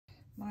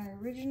My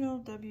original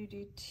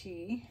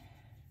WDT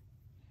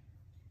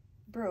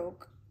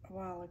broke a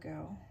while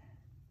ago,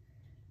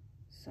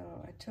 so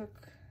I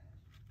took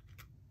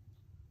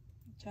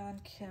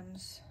John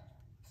Kim's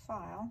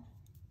file,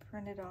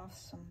 printed off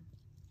some,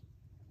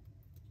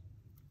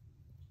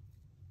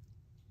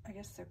 I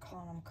guess they're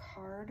calling them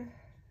card,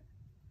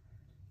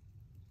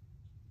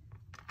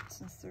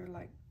 since they're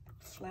like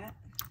flat,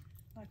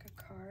 like a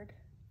card,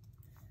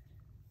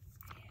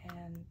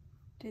 and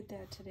did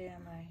that today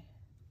on my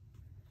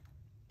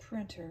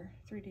printer,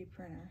 3D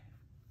printer.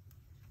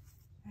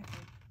 I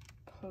can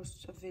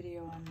post a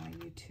video on my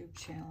YouTube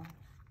channel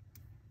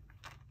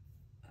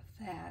of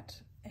that,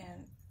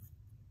 and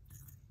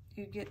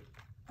you get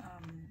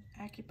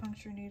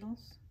acupuncture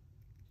needles.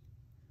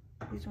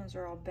 These ones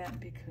are all bent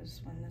because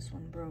when this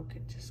one broke,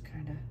 it just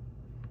kind of,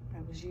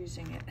 I was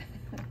using it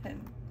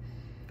and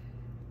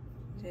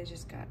they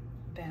just got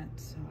bent,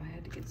 so I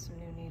had to get some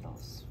new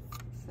needles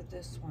for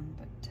this one.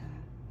 But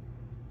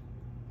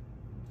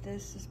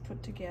this is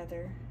put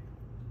together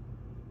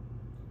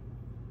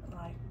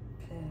like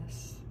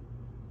this,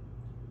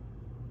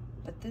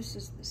 but this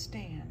is the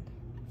stand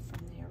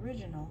from the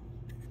original.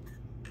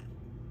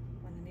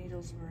 When the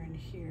needles were in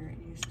here,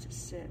 it used to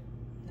sit,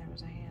 there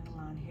was a handle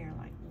on here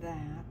like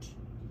that.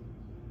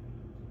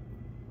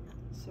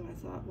 So I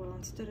thought, well,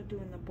 instead of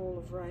doing the bowl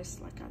of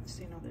rice like I've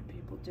seen other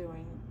people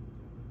doing,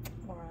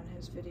 or on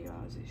his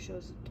videos, he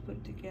shows it to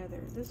put together,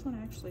 this one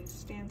actually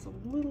stands a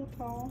little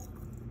tall,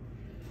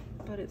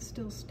 but it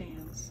still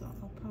stands, so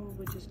I'll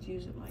probably just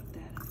use it like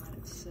that and let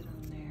it sit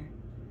on there.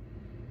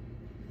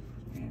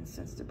 And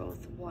since they're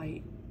both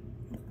white,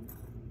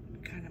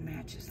 it kind of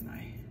matches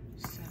my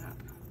setup.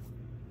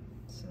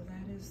 So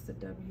that is the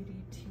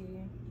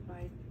WDT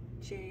by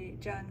J.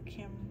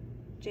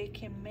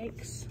 Kim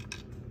Makes.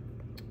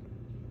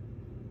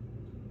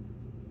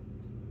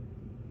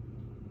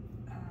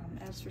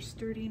 As for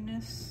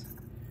sturdiness,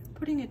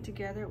 putting it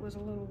together, it was a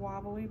little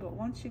wobbly, but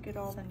once you get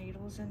all the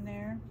needles in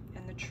there,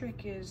 and the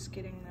trick is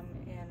getting them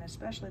in,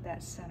 especially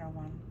that center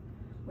one,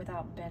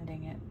 without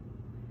bending it.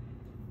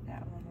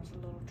 That one was a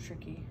little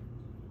tricky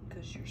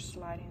because you're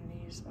sliding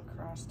these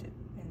across it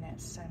in that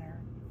center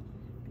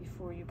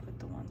before you put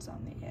the ones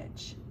on the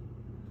edge.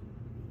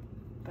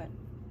 But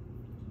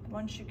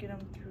once you get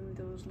them through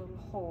those little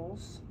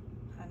holes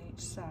on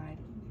each side,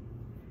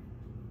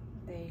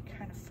 they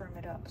kind of firm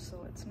it up,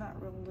 so it's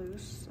not real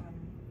loose.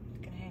 You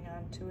can hang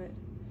on to it.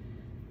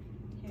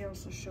 He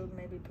also showed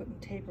maybe putting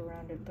tape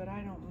around it, but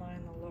I don't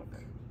mind the look.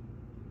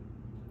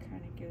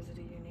 Kind of gives it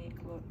a unique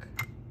look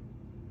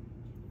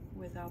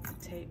without the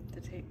tape.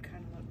 The tape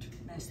kind of looked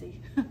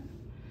messy.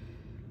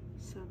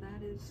 So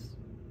that is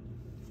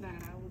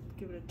that. I will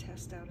give it a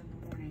test out in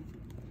the morning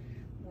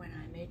when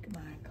I make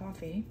my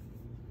coffee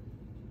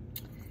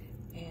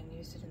and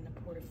use it in the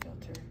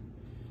portafilter.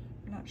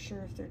 I'm not sure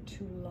if they're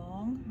too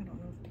long. I don't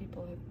know if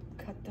people have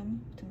cut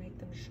them to make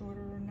them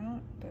shorter or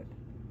not, but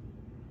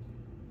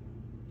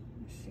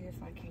let's see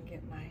if I can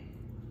get my,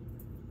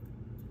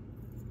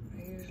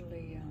 I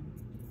usually,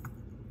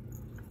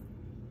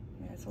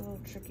 yeah, it's a little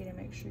tricky to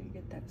make sure you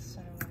get that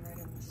center one right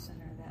in the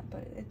center of that,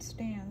 but it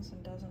stands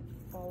and doesn't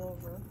fall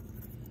over,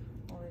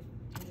 or if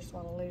you just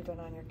want to leave it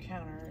on your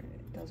counter,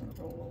 it doesn't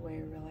roll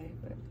away really,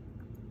 but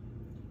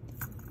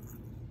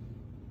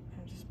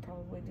I'll just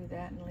probably do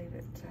that and leave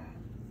it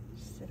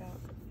sit out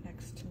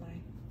next to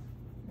my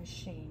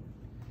machine.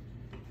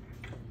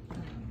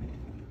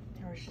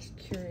 I was just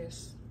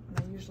curious.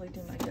 When I usually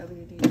do my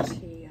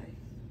WDT, I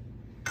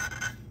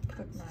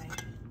put my,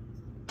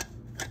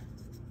 I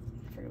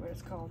forget what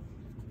it's called.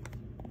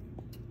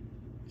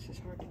 This is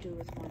hard to do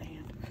with one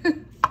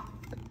hand.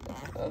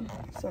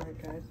 Sorry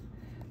guys.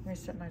 Let me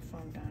set my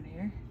phone down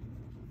here.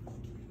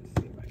 Let's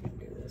see if I can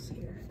do this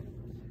here.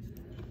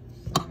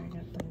 Sorry, I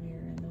got the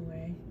mirror in the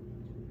way.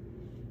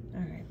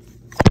 Alright.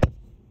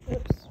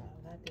 Oops, oh,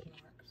 that didn't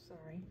work,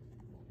 sorry.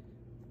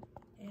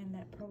 And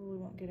that probably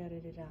won't get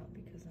edited out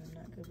because I'm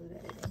not good with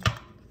editing.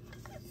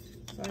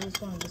 So I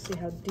just wanted to see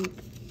how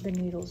deep the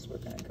needles were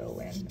going to go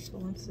in. So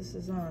once this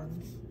is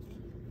on,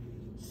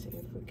 let's see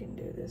if we can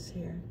do this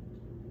here.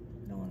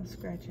 I don't want to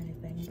scratch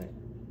anything, but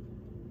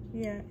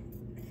yeah,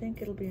 I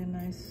think it'll be a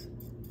nice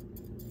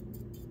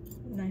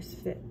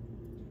fit.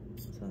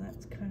 So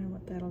that's kind of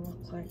what that'll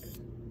look like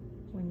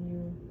when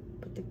you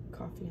put the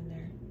coffee in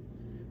there.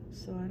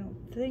 So I don't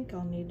think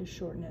I'll need to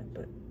shorten it,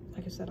 but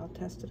like I said, I'll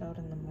test it out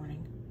in the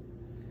morning.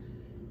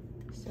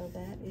 So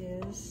that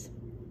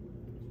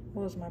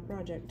was my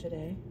project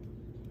today.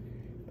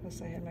 Plus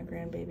I had my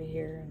grandbaby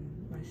here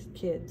and my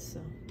kids,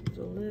 so it was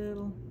a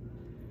little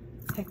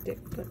hectic,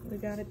 but we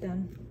got it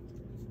done.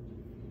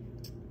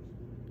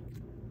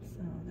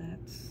 So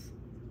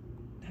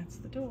that's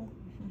the tool.